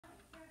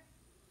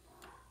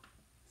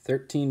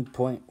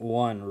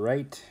13.1,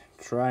 right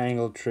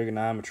triangle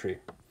trigonometry.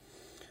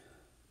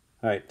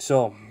 All right,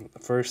 so the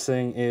first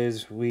thing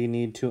is we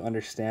need to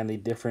understand the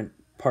different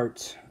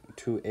parts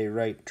to a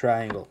right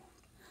triangle.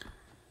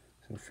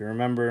 So if you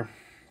remember,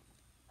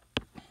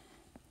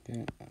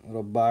 okay, a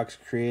little box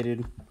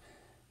created,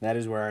 that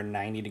is where our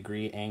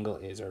 90-degree angle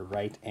is, our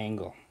right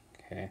angle.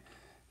 Okay,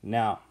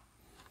 now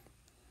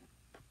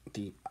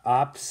the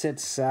opposite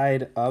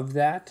side of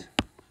that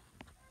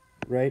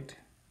right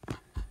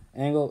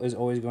angle is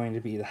always going to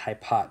be the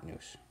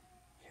hypotenuse.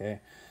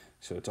 Okay,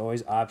 so it's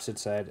always opposite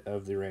side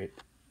of the right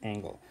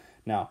angle.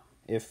 Now,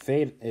 if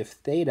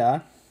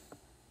theta,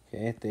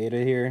 okay, theta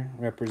here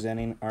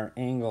representing our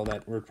angle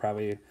that we're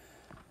probably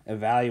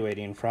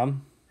evaluating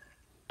from,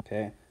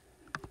 okay,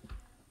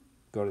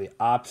 go to the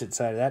opposite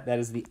side of that. That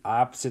is the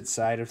opposite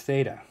side of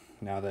theta.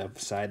 Now, the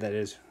side that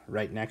is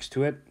right next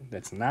to it,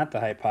 that's not the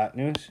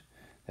hypotenuse,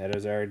 that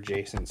is our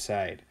adjacent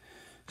side.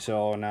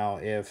 So now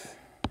if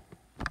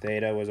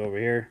theta was over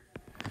here,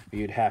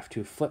 you'd have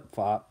to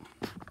flip-flop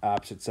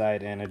opposite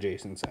side and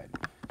adjacent side.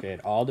 Okay,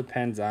 it all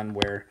depends on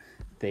where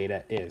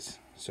theta is.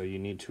 So you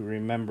need to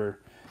remember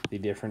the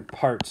different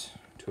parts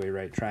to a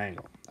right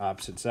triangle.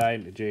 Opposite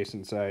side,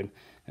 adjacent side,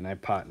 and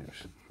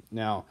hypotenuse.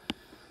 Now,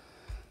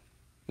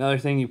 another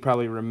thing you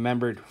probably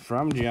remembered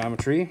from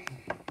geometry,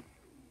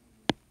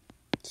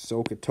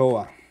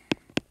 SOHCAHTOA.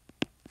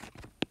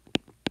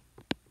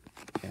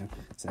 Okay,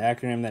 it's an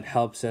acronym that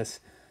helps us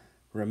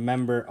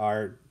remember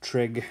our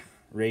trig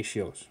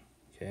ratios.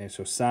 Okay,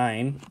 so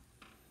sine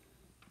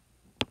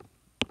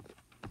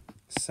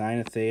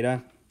of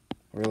theta,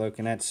 we're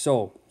looking at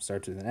so,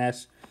 starts with an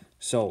S,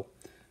 so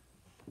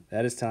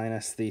that is telling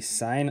us the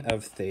sine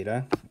of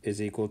theta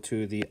is equal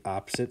to the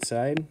opposite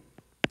side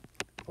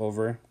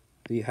over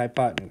the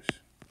hypotenuse.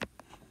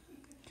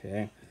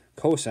 Okay,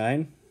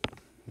 cosine,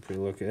 if we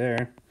look at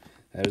there,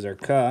 that is our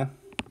ca,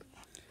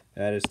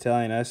 that is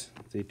telling us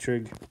the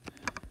trig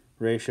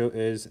ratio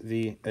is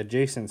the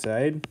adjacent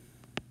side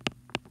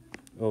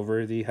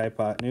over the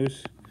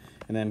hypotenuse,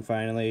 and then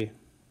finally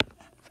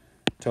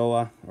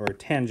toa, or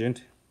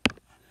tangent,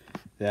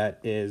 that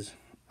is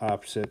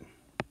opposite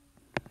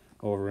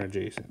over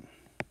adjacent.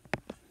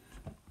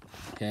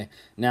 Okay,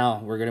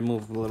 now we're going to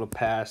move a little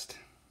past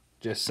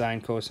just sine,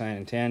 cosine,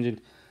 and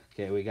tangent.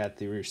 Okay, we got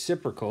the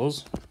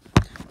reciprocals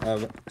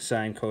of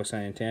sine,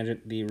 cosine, and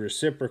tangent. The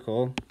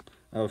reciprocal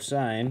of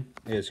sine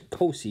is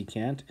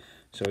cosecant.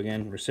 So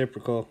again,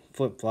 reciprocal,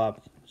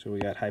 flip-flop. So we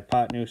got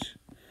hypotenuse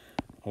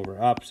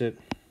over opposite.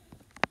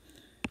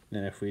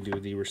 Then if we do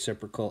the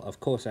reciprocal of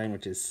cosine,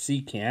 which is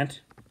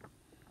secant,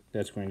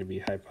 that's going to be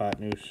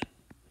hypotenuse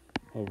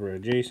over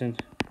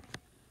adjacent.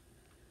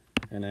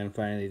 And then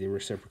finally the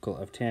reciprocal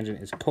of tangent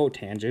is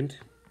cotangent,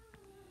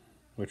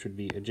 which would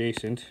be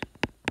adjacent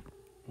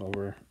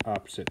over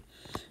opposite.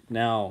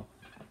 Now,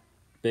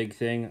 big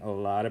thing, a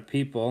lot of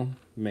people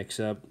mix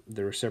up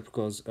the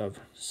reciprocals of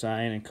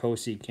sine and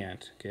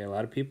cosecant. Okay, a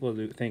lot of people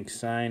do think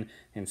sine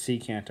and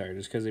secant are.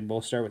 Just because they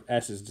both start with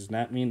s's does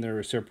not mean they're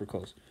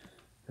reciprocals.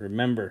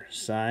 Remember,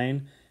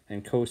 sine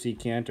and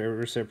cosecant are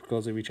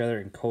reciprocals of each other,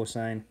 and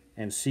cosine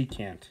and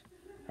secant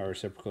are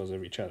reciprocals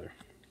of each other.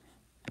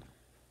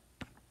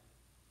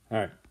 All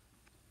right.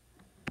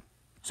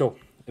 So,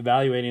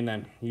 evaluating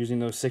then, using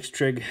those 6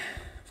 trig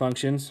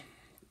functions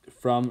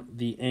from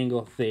the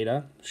angle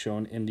theta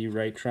shown in the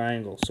right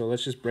triangle. So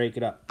let's just break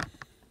it up.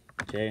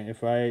 Okay, if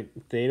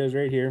theta is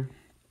right here,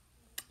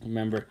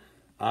 remember,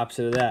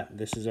 opposite of that,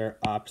 this is our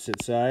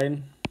opposite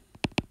side.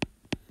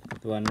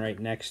 The one right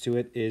next to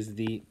it is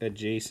the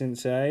adjacent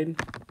side.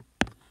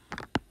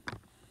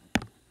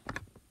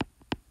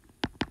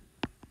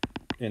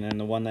 And then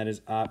the one that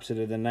is opposite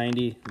of the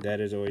 90,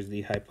 that is always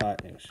the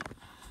hypotenuse.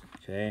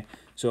 Okay,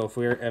 so if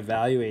we're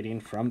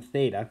evaluating from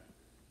theta,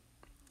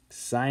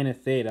 sine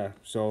of theta,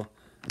 so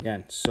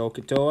again,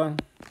 SOHCAHTOA,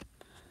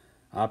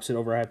 opposite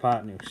over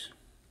hypotenuse.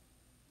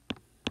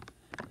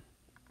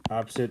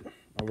 Opposite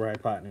over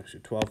hypotenuse, so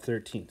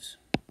 12/13.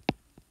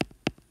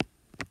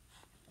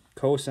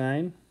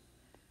 Cosine,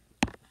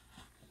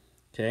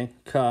 okay,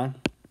 ca,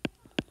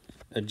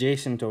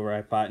 adjacent over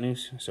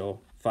hypotenuse,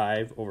 so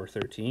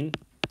 5/13.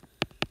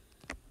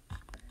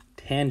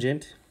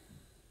 Tangent,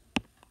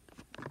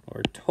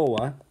 or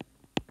toa,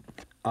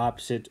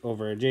 opposite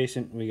over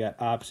adjacent, we got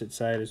opposite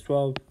side is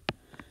 12,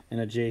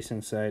 and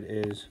adjacent side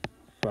is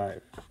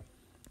 5.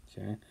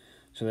 Okay,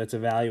 so that's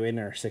evaluating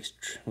our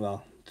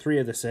 3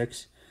 of the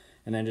 6.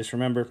 And then just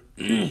remember,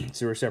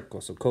 it's a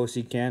reciprocal. So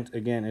cosecant,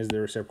 again, is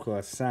the reciprocal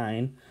of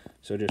sine.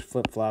 So just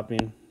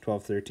flip-flopping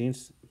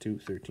 12/13 to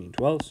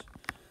 13/12.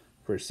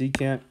 For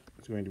secant,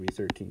 it's going to be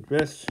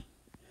 13/5.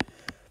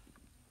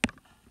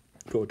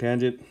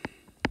 Cotangent,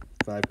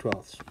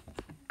 5/12.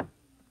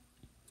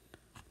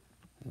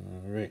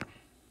 All right.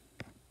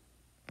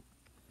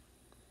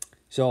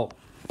 So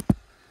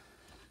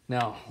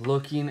now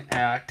looking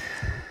at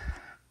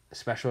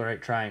special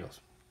right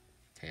triangles.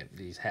 Okay,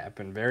 these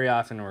happen very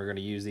often, and we're going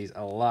to use these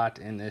a lot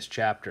in this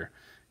chapter.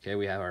 Okay,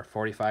 we have our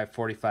 45,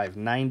 45,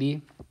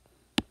 90.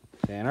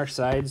 Okay, and our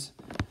sides,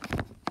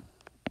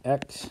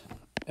 x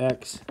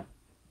x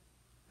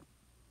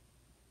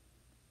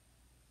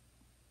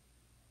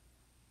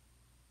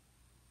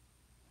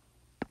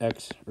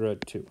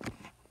root 2.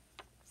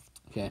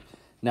 Okay,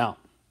 now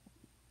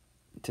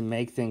to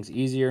make things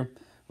easier,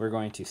 we're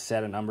going to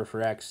set a number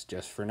for x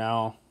just for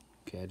now.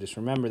 Okay, just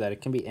remember that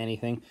it can be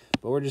anything,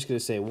 but we're just going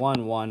to say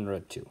 1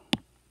 root 2.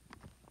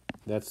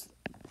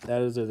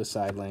 Those are the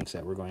side lengths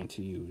that we're going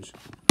to use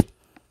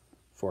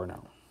for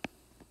now.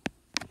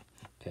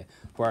 Okay,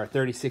 for our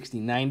 30, 60,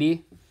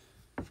 90,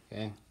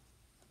 okay,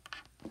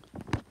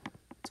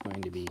 it's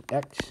going to be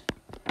x,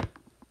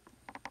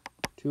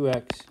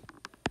 2x,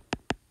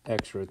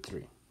 x root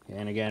 3. Okay,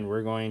 and again,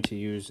 we're going to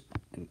use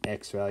an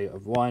x value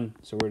of 1,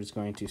 so we're just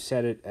going to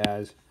set it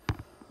as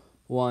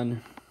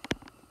 1,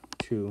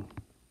 2,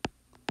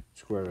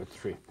 square root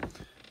 3.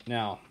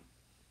 Now,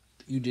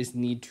 you just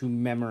need to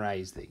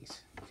memorize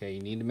these. Okay,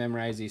 you need to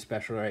memorize these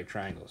special right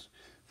triangles.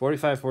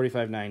 45,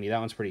 45, 90, that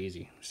one's pretty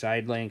easy.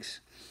 Side lengths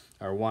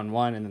are 1,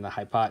 1, and then the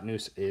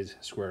hypotenuse is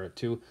square root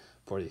 2.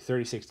 For the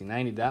 30, 60,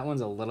 90, that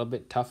one's a little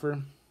bit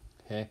tougher.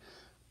 Okay,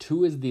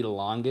 2 is the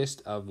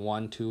longest of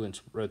 1, 2, and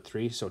root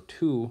 3, so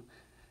 2,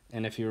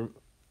 and if you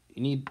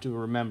need to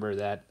remember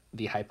that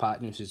the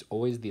hypotenuse is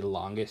always the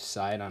longest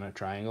side on a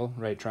triangle,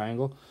 right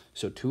triangle,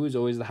 so 2 is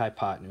always the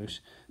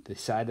hypotenuse. The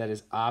side that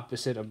is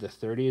opposite of the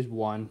 30 is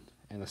 1,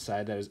 and the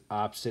side that is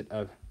opposite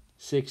of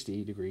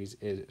 60 degrees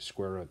is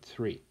square root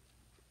 3.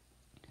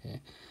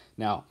 Okay,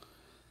 now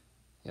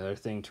the other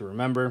thing to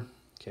remember,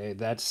 okay,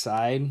 that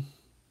side,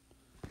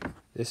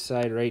 this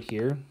side right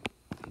here,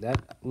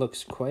 that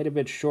looks quite a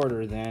bit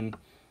shorter than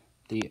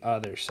the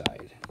other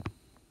side,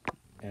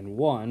 and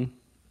 1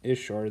 is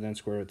shorter than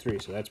square root 3,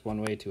 so that's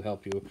one way to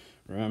help you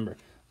remember.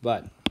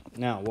 But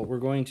now what we're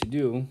going to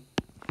do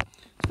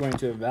is going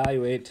to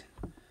evaluate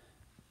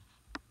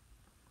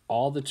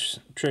all the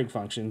trig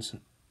functions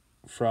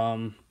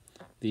from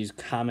these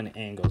common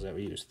angles that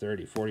we use,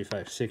 30,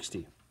 45,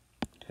 60.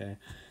 Okay,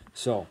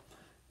 so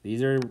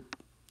these are,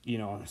 you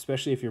know,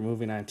 especially if you're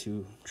moving on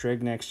to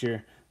trig next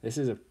year, this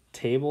is a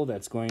table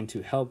that's going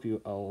to help you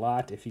a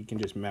lot if you can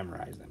just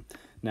memorize them.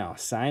 Now,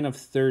 sine of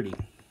 30.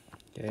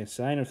 Okay,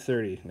 sine of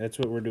 30, that's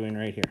what we're doing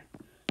right here.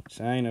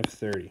 Sine of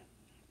 30.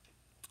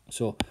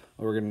 So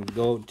what we're going to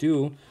go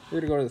do, we're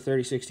going to go to the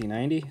 30, 60,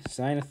 90.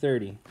 Sine of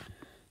 30.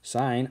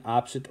 Sine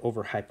opposite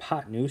over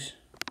hypotenuse.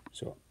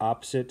 So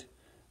opposite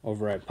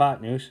over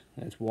hypotenuse,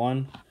 that's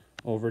 1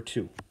 over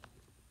 2.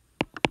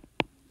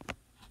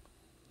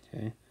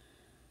 Okay.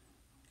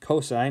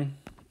 Cosine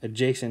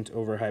adjacent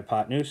over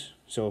hypotenuse,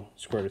 so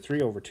square root of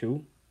 3 over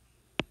 2.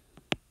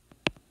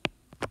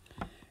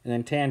 And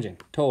then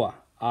tangent, TOA,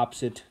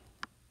 opposite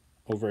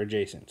over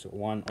adjacent, so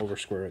 1 over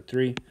square root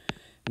 3.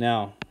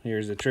 Now,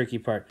 here's the tricky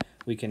part.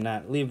 We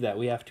cannot leave that.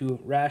 We have to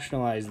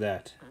rationalize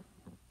that.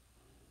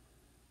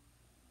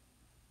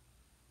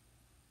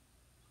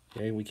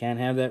 Okay, we can't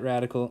have that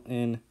radical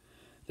in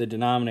the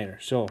denominator.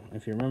 So,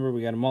 if you remember,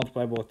 we got to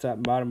multiply both top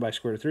and bottom by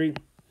square root of 3,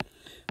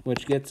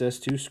 which gets us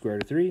to square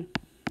root of 3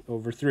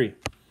 over 3.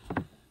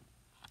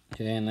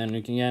 Okay, and then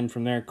we can, again,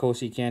 from there,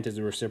 cosecant is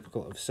the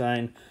reciprocal of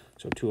sine,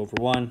 so 2 over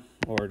 1,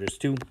 or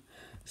just 2.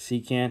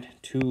 Secant,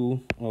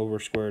 2 over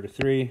square root of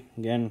 3,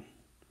 again,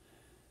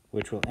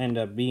 which will end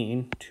up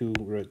being 2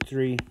 root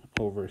 3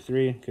 over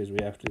 3, because we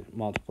have to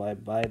multiply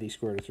by the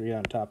square root of 3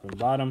 on top and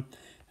bottom.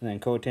 And then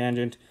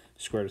cotangent,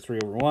 square root of 3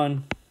 over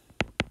 1,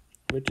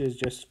 which is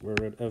just square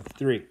root of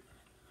 3.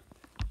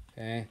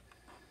 Okay,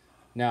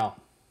 now,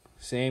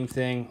 same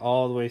thing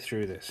all the way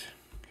through this.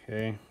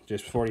 Okay,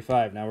 just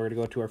 45. Now we're going to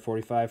go to our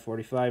 45,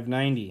 45,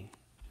 90.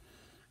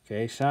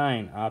 Okay,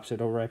 sine, opposite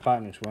over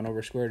hypotenuse, 1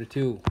 over square root of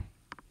 2.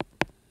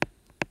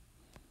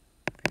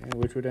 Okay,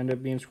 which would end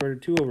up being square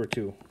root of 2 over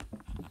 2.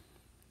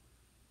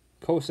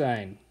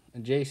 Cosine,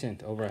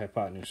 adjacent over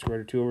hypotenuse, square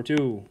root of 2 over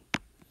 2.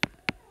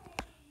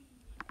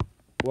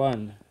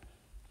 1.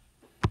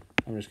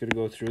 I'm just going to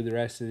go through the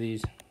rest of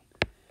these.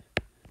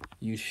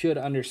 You should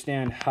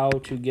understand how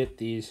to get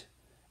these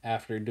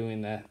after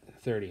doing that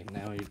 30.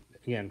 Now,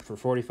 again, for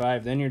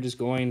 45, then you're just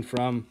going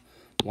from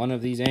one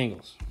of these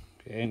angles.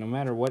 Okay, no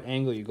matter what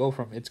angle you go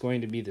from, it's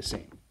going to be the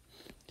same.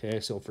 Okay,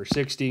 so for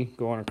 60,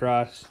 going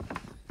across,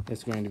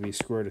 it's going to be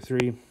square root of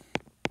 3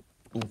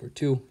 over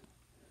 2,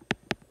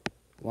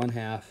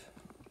 1/2,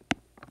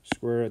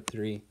 square root of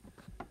 3,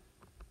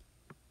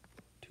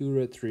 2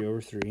 root 3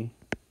 over 3,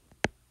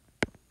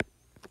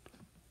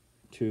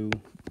 2,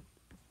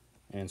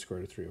 and square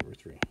root of 3 over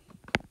 3.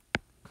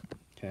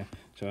 Okay,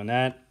 so in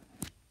that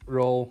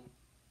row,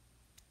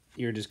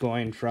 you're just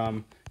going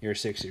from your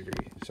 60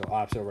 degree. So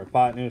opposite over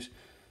hypotenuse,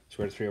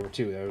 square root of 3 over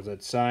 2. That was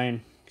that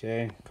sine.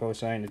 Okay,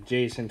 cosine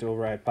adjacent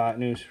over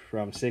hypotenuse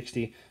from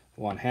 60,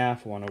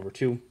 1/2, 1 over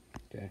 2.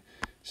 Okay,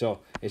 so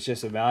it's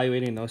just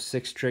evaluating those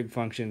 6 trig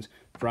functions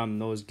from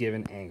those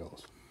given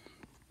angles.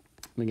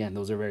 Again,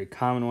 those are very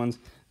common ones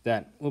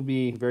that will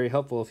be very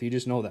helpful if you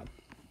just know them.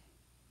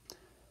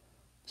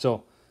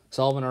 So,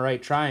 solving a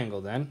right triangle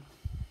then.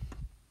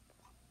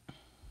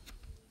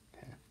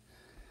 Okay.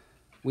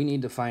 We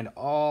need to find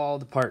all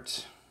the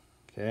parts.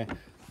 Okay,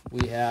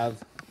 we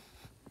have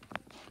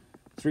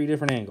three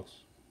different angles.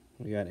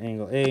 We got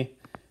angle A,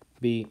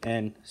 B,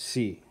 and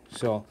C.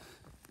 So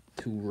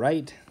to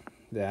write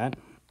that,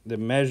 the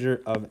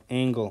measure of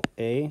angle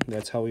A,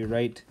 that's how we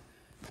write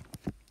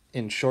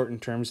in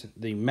shortened terms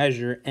the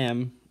measure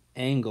M,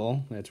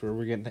 angle, that's where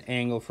we're getting the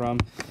angle from,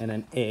 and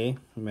then A,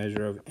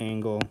 measure of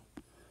angle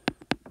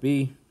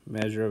B,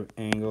 measure of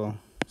angle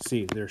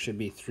C. There should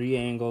be three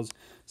angles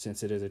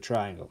since it is a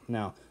triangle.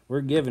 Now,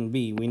 we're given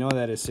B, we know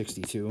that is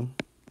 62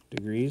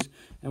 degrees,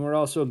 and we're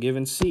also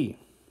given C,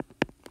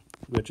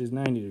 which is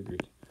 90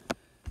 degrees.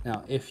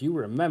 Now, if you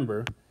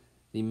remember,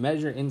 the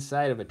measure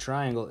inside of a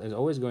triangle is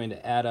always going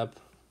to add up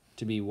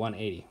to be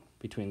 180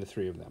 between the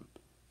three of them.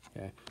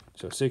 Okay,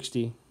 so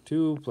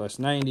 62 plus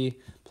 90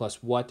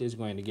 plus what is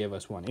going to give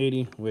us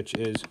 180, which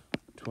is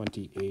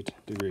 28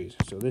 degrees.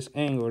 So this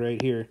angle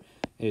right here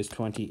is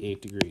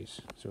 28 degrees.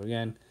 So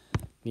again,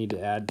 need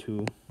to add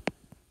to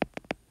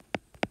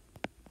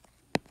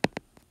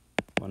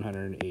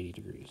 180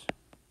 degrees.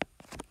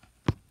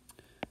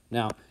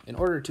 Now, in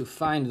order to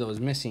find those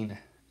missing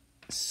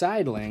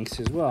side lengths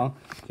as well,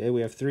 okay,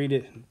 we have three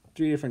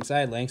different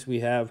side lengths.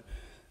 We have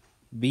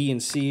B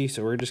and C,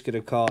 so we're just going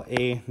to call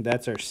A,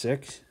 that's our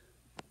 6.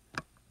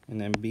 And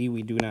then B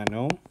we do not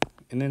know.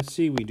 And then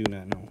C we do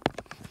not know.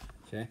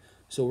 Okay,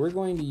 so we're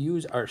going to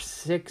use our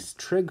 6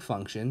 trig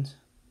functions,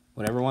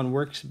 whatever one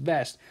works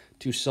best,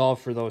 to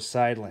solve for those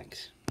side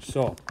lengths.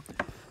 So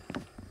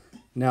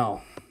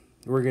now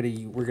we're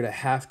gonna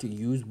have to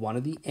use one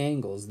of the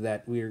angles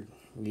that we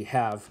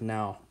have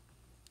now.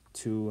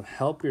 To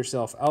help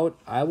yourself out,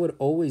 I would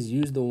always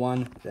use the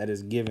one that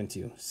is given to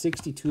you.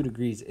 62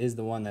 degrees is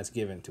the one that's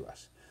given to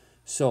us.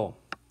 So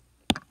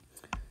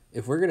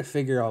if we're going to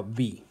figure out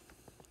B,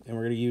 and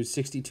we're going to use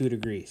 62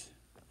 degrees,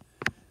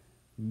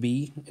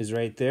 B is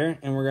right there,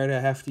 and we're going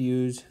to have to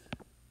use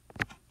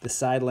the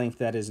side length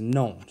that is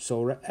known.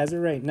 So as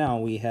of right now,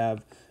 we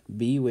have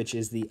B, which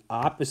is the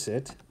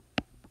opposite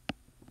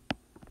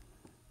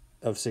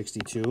of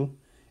 62,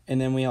 and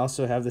then we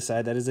also have the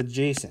side that is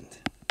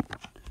adjacent.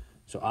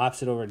 So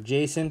opposite over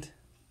adjacent,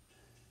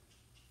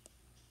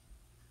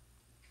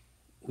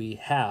 we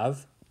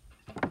have,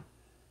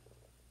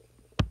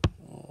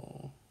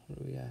 what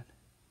do we got?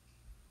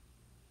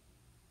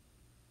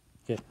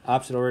 Okay,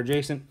 opposite over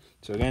adjacent.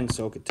 So again,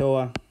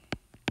 SOHCAHTOA.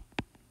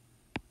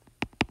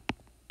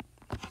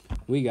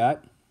 We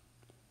got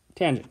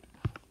tangent.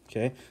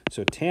 Okay,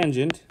 so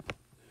tangent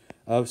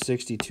of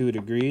 62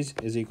 degrees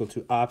is equal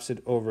to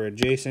opposite over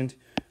adjacent,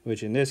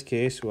 which in this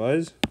case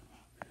was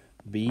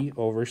B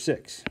over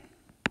 6.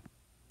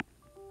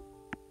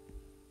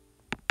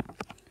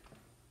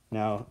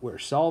 Now, we're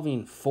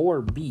solving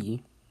for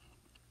B,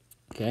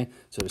 okay?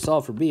 So to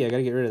solve for B, I got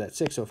to get rid of that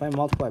 6. So if I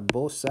multiply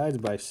both sides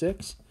by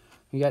 6,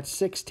 we got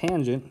 6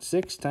 tangent.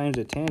 6 times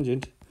a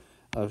tangent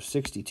of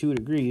 62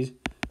 degrees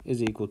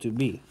is equal to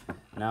B.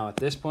 Now, at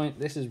this point,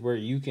 this is where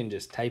you can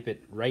just type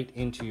it right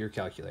into your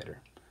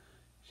calculator,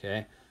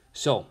 okay?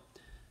 So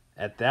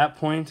at that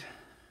point,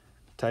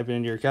 type it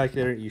into your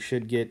calculator, you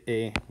should get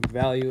a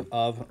value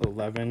of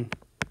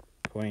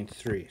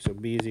 11.3. So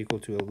B is equal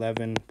to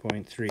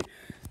 11.3.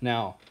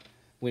 Now,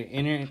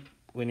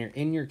 when you're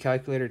in your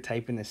calculator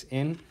typing this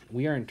in,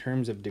 we are in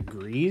terms of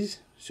degrees,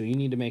 so you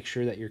need to make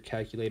sure that your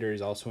calculator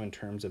is also in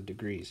terms of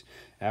degrees.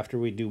 After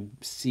we do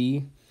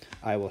C,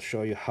 I will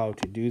show you how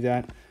to do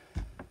that.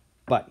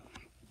 But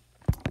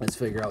let's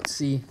figure out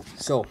C.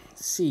 So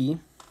C,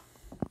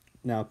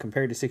 now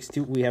compared to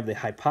 62, we have the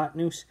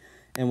hypotenuse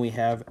and we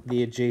have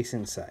the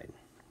adjacent side.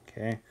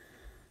 Okay,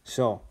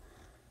 so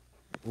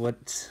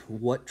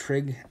what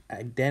trig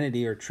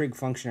identity or trig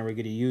function are we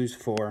going to use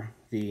for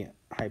the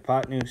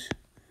hypotenuse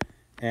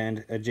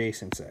and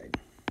adjacent side?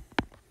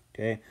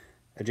 Okay,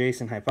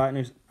 adjacent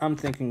hypotenuse, I'm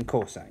thinking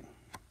cosine.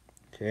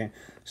 Okay,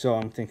 so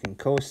I'm thinking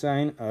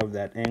cosine of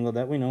that angle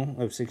that we know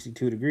of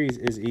 62 degrees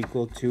is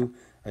equal to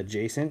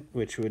adjacent,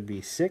 which would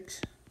be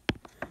 6,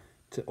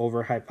 to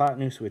over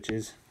hypotenuse, which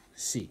is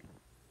C.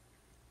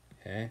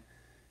 Okay,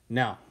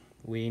 now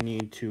we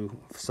need to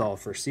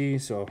solve for C,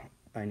 so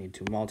I need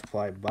to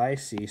multiply by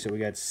C. So we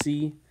got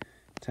C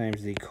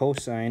times the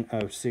cosine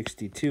of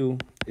 62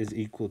 is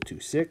equal to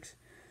 6.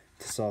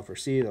 To solve for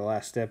C, the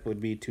last step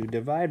would be to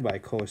divide by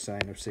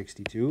cosine of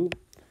 62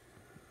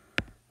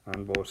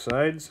 on both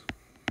sides.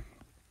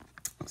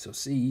 So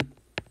C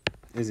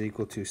is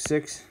equal to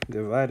 6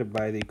 divided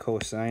by the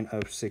cosine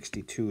of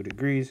 62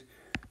 degrees,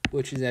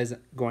 which is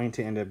going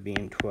to end up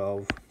being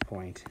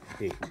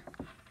 12.8.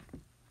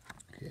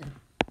 Okay.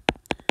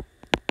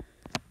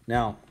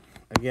 Now,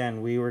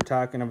 again, we were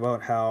talking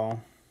about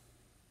how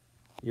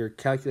your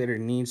calculator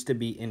needs to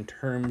be in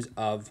terms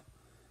of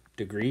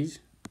degrees.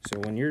 So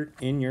when you're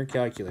in your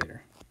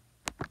calculator,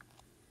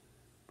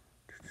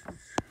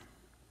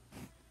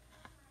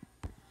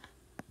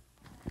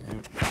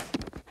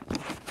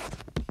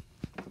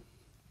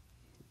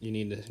 you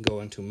need to go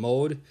into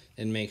mode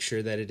and make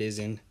sure that it is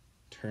in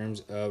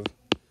terms of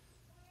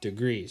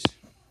degrees.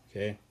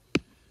 Okay,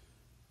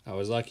 I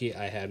was lucky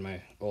I had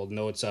my old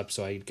notes up,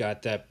 so I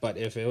got that. But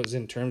if it was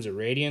in terms of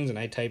radians and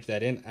I typed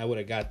that in, I would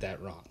have got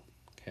that wrong.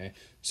 Okay,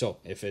 so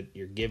if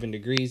you're given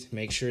degrees,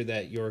 make sure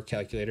that your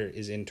calculator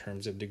is in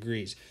terms of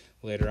degrees.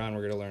 Later on,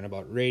 we're going to learn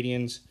about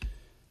radians.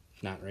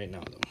 Not right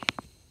now, though.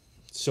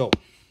 So,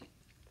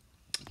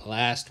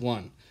 last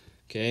one.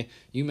 Okay,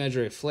 you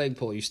measure a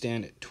flagpole. You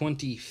stand at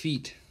 20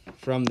 feet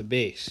from the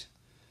base.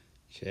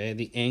 Okay,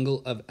 the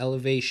angle of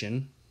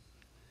elevation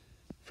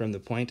from the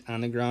point on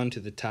the ground to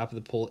the top of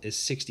the pole is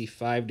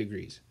 65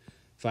 degrees.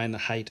 Find the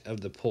height of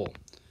the pole.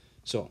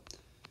 So,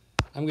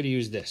 I'm going to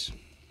use this.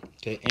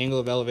 Okay, angle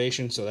of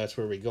elevation, so that's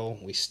where we go.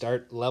 We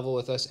start level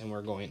with us and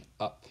we're going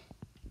up.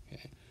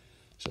 Okay,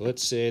 so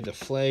let's say the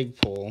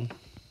flagpole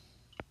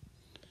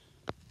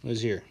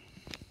was here.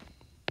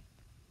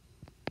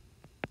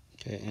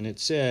 Okay, and it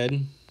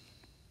said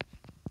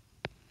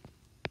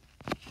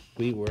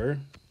we were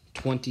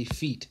 20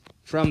 feet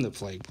from the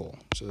flagpole.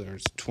 So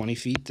there's 20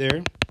 feet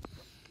there.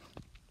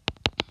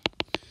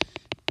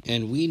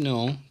 And we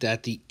know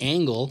that the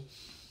angle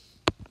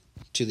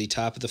to the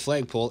top of the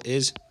flagpole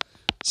is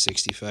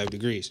 65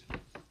 degrees.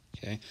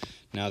 Okay.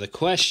 Now the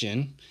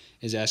question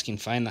is asking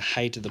find the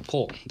height of the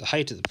pole. The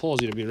height of the pole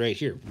is going to be right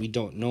here. We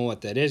don't know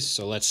what that is,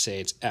 so let's say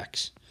it's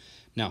x.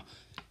 Now,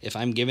 if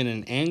I'm given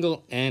an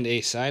angle and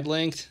a side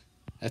length,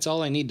 that's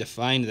all I need to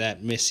find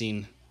that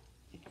missing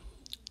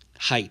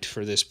height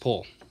for this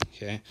pole.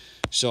 Okay.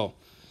 So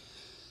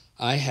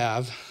I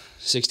have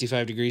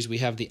 65 degrees. We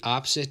have the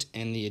opposite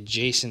and the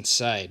adjacent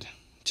side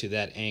to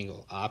that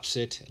angle.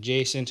 Opposite,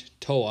 adjacent,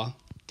 TOA,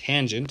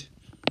 tangent.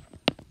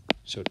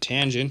 So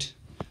tangent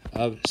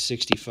of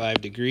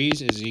 65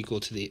 degrees is equal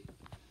to the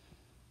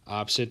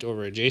opposite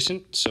over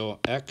adjacent. So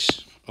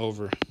x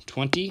over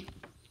 20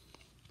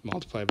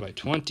 multiplied by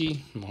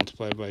 20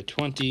 multiplied by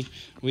 20.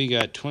 We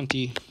got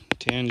 20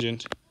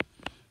 tangent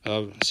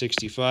of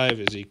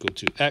 65 is equal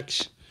to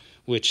x,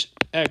 which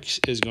x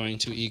is going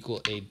to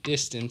equal a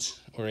distance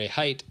or a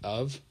height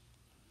of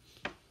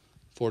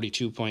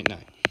 42.9.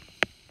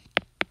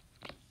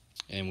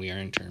 And we are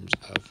in terms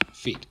of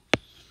feet.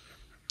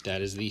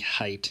 That is the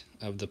height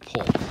of the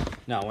pole.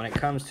 Now, when it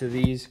comes to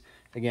these,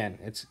 again,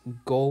 it's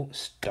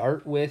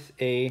start with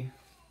a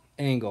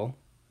angle,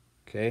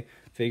 okay?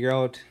 Figure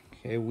out,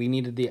 okay, we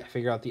needed to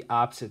figure out the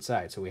opposite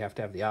side. So we have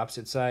to have the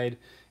opposite side,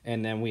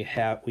 and then we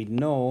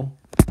know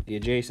the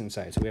adjacent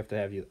side. So we have to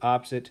have the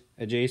opposite,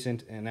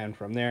 adjacent, and then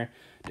from there,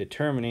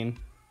 determining,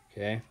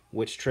 okay,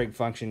 which trig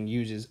function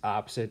uses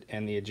opposite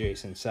and the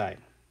adjacent side,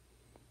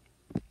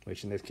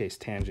 which in this case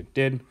tangent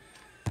did.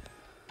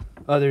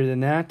 Other than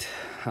that,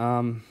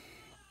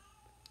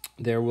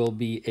 there will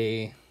be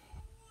a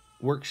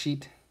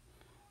worksheet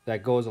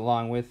that goes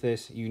along with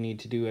this. You need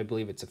to do, I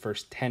believe it's the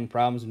first 10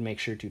 problems, and make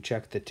sure to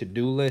check the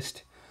to-do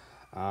list.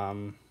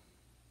 Other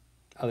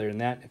than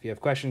that, if you have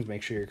questions,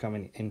 make sure you're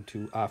coming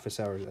into office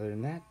hours. Other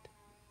than that,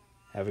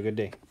 have a good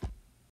day.